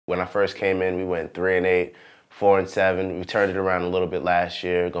when I first came in, we went 3-8, 4-7. We turned it around a little bit last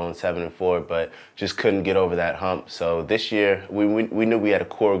year, going 7-4, but just couldn't get over that hump. So this year, we knew we had a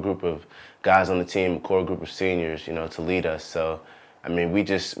core group of guys on the team, a core group of seniors, you know, to lead us. So, I mean, we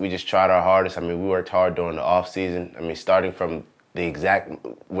just tried our hardest. I mean, we worked hard during the off season. I mean, starting from the exact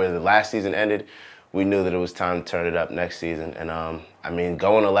where the last season ended, we knew that it was time to turn it up next season. And I mean,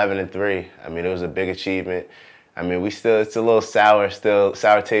 going 11-3, I mean, it was a big achievement. I mean, it's a little sour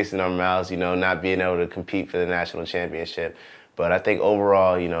taste in our mouths, you know, not being able to compete for the national championship. But I think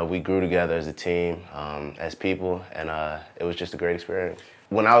overall, you know, we grew together as a team, as people, and it was just a great experience.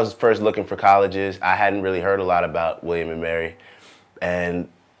 When I was first looking for colleges, I hadn't really heard a lot about William & Mary, and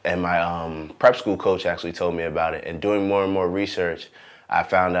my prep school coach actually told me about it. And doing more and more research, I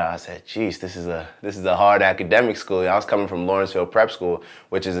found out, I said, geez, this is a hard academic school. I was coming from Lawrenceville Prep School,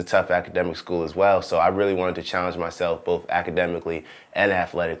 which is a tough academic school as well. So I really wanted to challenge myself both academically and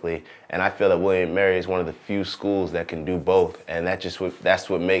athletically. And I feel that William & Mary is one of the few schools that can do both. And that's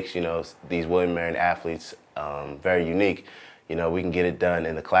what makes, you know, these William & Mary athletes very unique. You know, we can get it done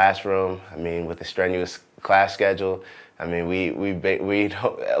in the classroom. I mean, with a strenuous class schedule. I mean,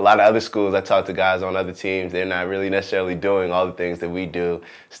 a lot of other schools, I talk to guys on other teams, they're not really necessarily doing all the things that we do.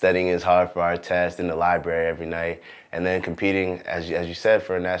 Studying is hard for our tests, in the library every night, and then competing, as you said,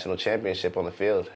 for a national championship on the field.